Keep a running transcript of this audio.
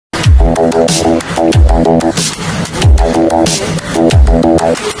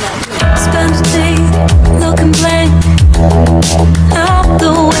Spend a day looking blank out the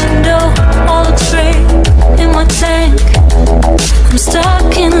window, all looks great in my tank. I'm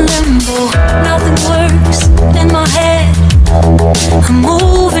stuck in limbo, nothing works in my head. I'm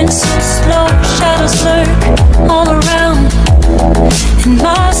moving so slow, shadows lurk all around in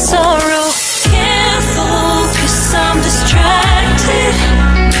my sorrow. Can't focus, I'm distracted,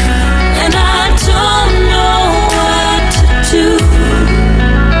 and I don't know what to do.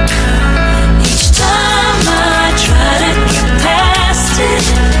 Each time I try to get past it,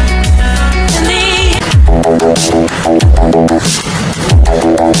 in the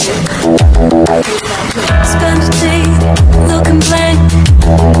spend a day looking blank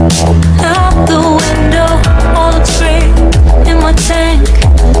out the window, all looks great in my tank.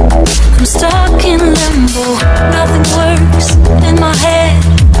 I'm stuck in limbo, nothing works in my head.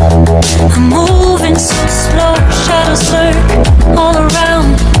 I'm moving so slow, shadows lurk all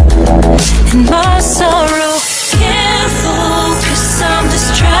around in my sorrow. Can't focus, I'm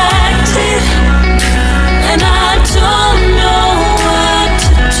distracted, and I don't know what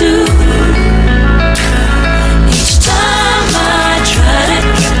to do. Each time I try to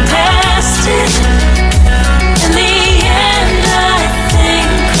get past it, in the end I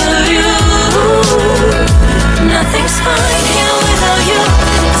think of you. Nothing's fine here without you.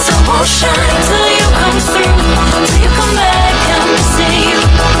 Sun won't shine till you come through. Till you come back, I'm missing you.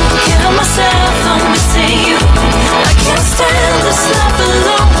 Can't help myself, I'm missing you. I can't stand this life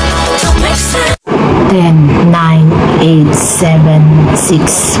alone. Don't make sense. 10, 9, 8, 7,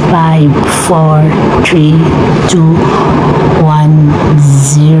 6, 5, 4, 3, 2, 1,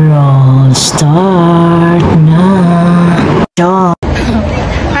 0. Start na. Go.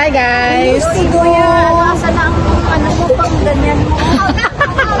 Hi guys! Hi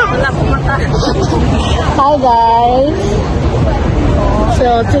guys!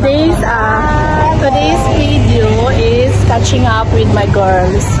 So today's video is catching up with my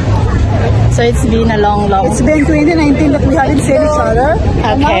girls. So it's been a long It's been 2019 that we haven't seen each other.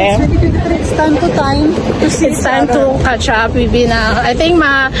 Okay. Now it's 2023. It's time to see It's time to catch up. We've been, I think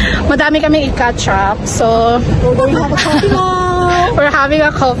madami kaming i-catch up. So we have a coffee now. we're having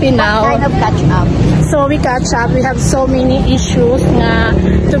a coffee now. What kind of catch up? So we catch up. We have so many issues na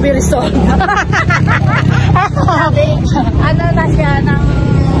to be resolved. Ano na siya ng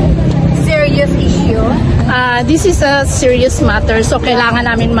serious issue? This is a serious matter. So kailangan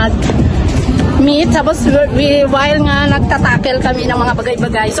namin meet, tapos while nga nagtatakel kami ng mga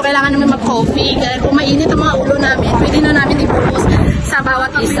bagay-bagay, so kailangan namin mag-coffee. Kung mainit ang mga ulo namin, pwede na namin i-focus sa bawat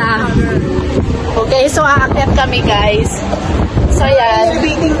isa. Okay, so aakyat kami guys. So yan. You're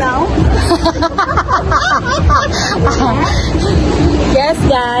waiting now? Yes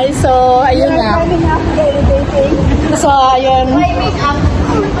guys, so ayun nga. So ayun.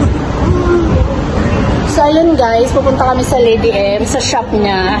 So ayun guys, pupunta kami sa Lady M, sa shop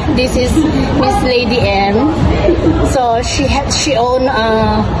niya. This is Miss Lady M. So she own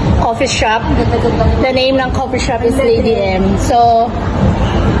a coffee shop. The name ng coffee shop is Lady M. So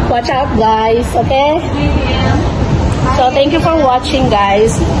watch out guys, okay? So thank you for watching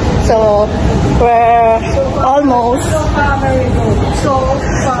guys. So we're almost.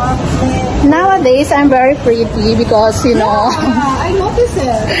 Nowadays I'm very pretty because you know. I noticed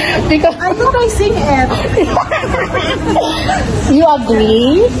it. Because I think I sing it. You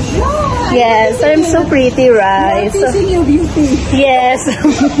agree? Yes, I'm so pretty, right? You are your beauty. Yes.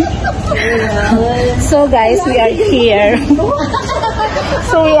 So guys, we are here.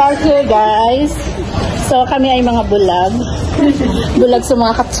 So we are here guys. So kami ay mga bulag. Bulag sa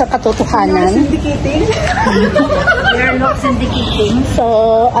mga katotohanan. We are not syndicating.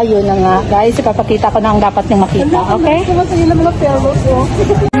 So ayun na nga guys, ipapakita ko na ang dapat niyong makita. Okay? Mga perlos, oh.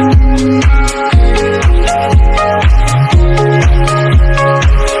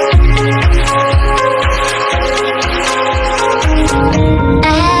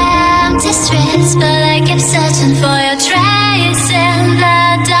 I'm distressed, but I kept searching for your trace in the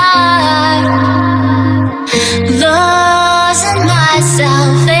dark. Losing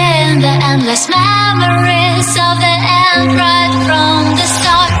myself in the endless memories of the end right from the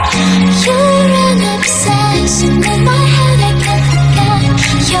start. You're an obsession in my head, I can't forget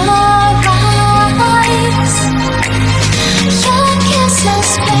your eyes.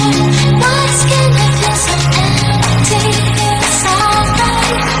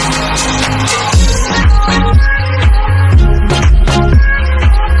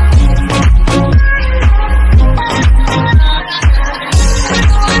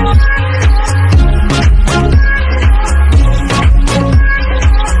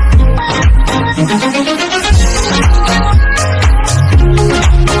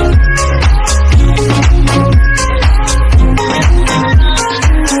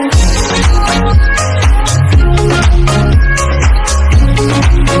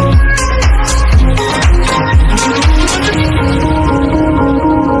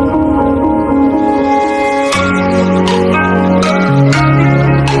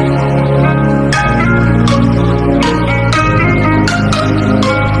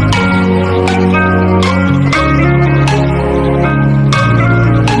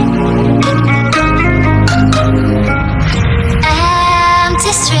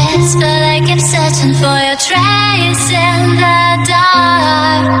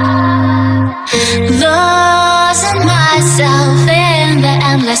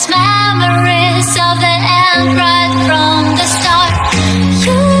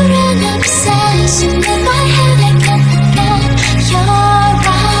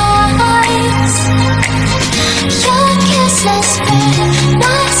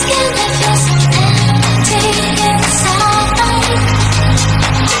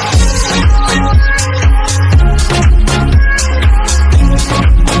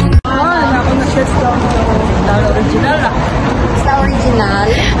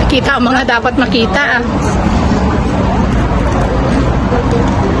 makita ang mga dapat makita.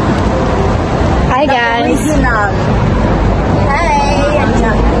 Hi guys! Hi!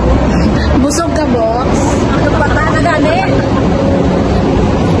 Busog ka, Box? Nagpata na gani?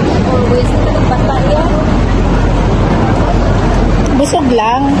 Always nagpata yan. Busog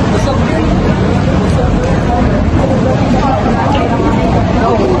lang. Busog din.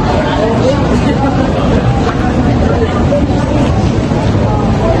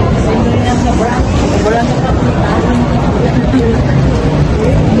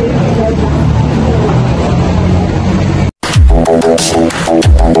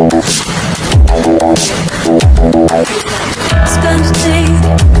 Spend a day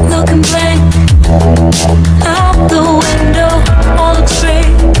looking blank out the window, all looks great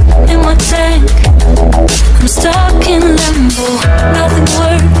in my tank. I'm stuck in limbo, nothing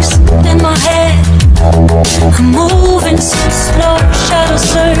works in my head. I'm moving so slow, shadows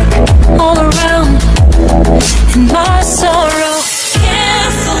lurk all around. In my sorrow,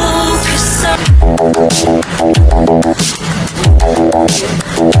 can't focus on.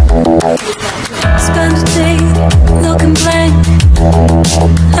 Spend a day looking blank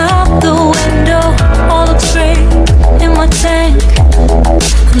out the window, all looks great in my tank.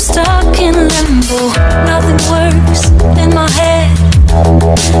 I'm stuck in limbo, nothing works in my head.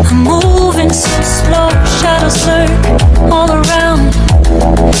 I'm moving so slow, shadows lurk all around.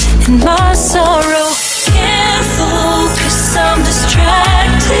 In my sorrow, can't focus, I'm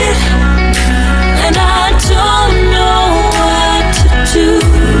distracted, and I don't know what to do.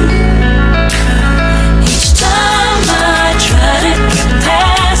 Each time I try to get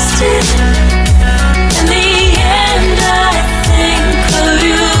past it, in the end I think of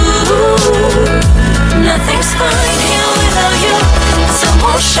you. Nothing's fine here without you. The sun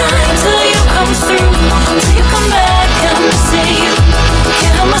won't shine till you come through, till you come back. I'm missing you,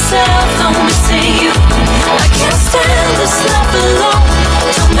 can't help myself, I'm missing you. I can't stand this life alone,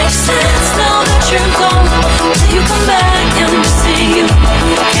 don't make sense now that you're gone. Till you come back, I'm missing you,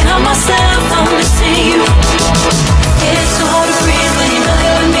 can't help myself.